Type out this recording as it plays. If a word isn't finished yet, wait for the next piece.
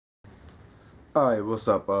Alright, what's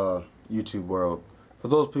up, YouTube world? For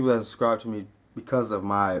those people that subscribe to me because of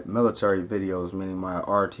my military videos, meaning my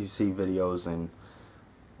RTC videos and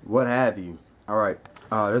what have you. Alright,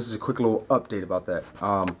 this is a quick little update about that.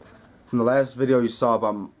 From the last video you saw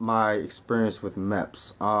about my experience with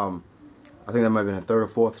MEPS, I think that might have been the third or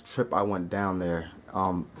fourth trip I went down there,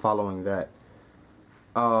 following that.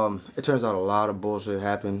 It turns out a lot of bullshit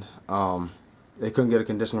happened. They couldn't get a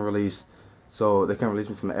conditional release, so they couldn't release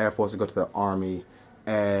me from the Air Force to go to the Army,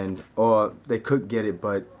 or they could get it,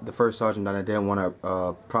 but the first sergeant down there didn't want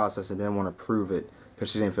to process it, didn't want to prove it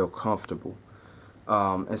because she didn't feel comfortable.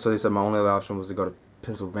 And so they said my only other option was to go to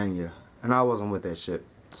Pennsylvania, and I wasn't with that shit.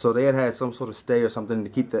 So they had some sort of stay or something to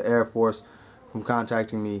keep the Air Force from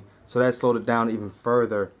contacting me, so that slowed it down even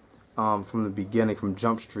further from the beginning, from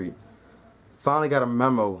Jump Street. Finally got a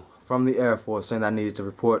memo from the Air Force saying that I needed to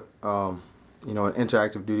report an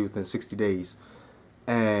interactive duty within 60 days.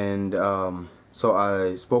 And so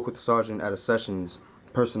I spoke with the sergeant at a Sessions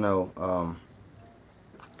personnel,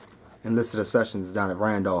 enlisted a Sessions down at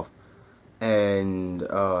Randolph, and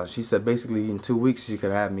she said basically in 2 weeks she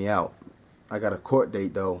could have me out. I got a court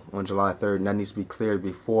date though on July 3rd, and that needs to be cleared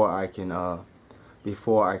before I can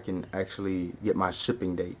actually get my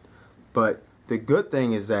shipping date. But the good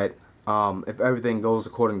thing is that if everything goes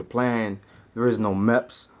according to plan, there is no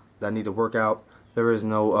MEPS that I need to work out. There is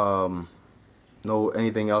no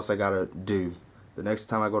anything else I gotta do. The next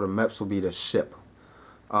time I go to MEPS will be to ship.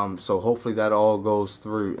 So hopefully that all goes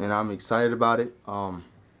through, and I'm excited about it. And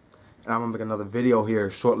I'm gonna make another video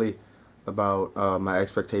here shortly about my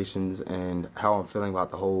expectations and how I'm feeling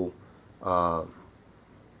about the whole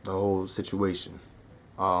situation.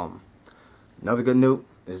 Another good news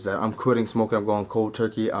is that I'm quitting smoking. I'm going cold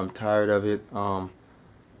turkey. I'm tired of it.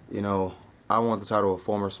 You know, I want the title of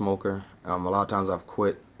former smoker. A lot of times I've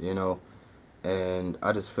quit, and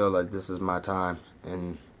I just feel like this is my time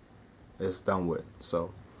and it's done with.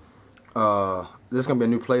 So this is gonna be a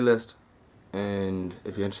new playlist, and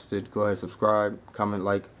if you're interested, go ahead, subscribe, comment,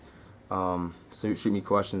 like, shoot me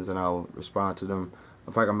questions and I'll respond to them.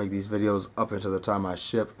 I'm probably gonna make these videos up until the time I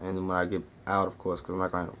ship, and when I get out, of course, because I'm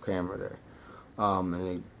not gonna have no camera there.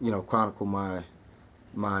 And chronicle my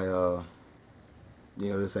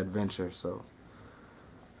this adventure. So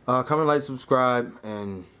comment, like, subscribe,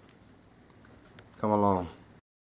 and come along.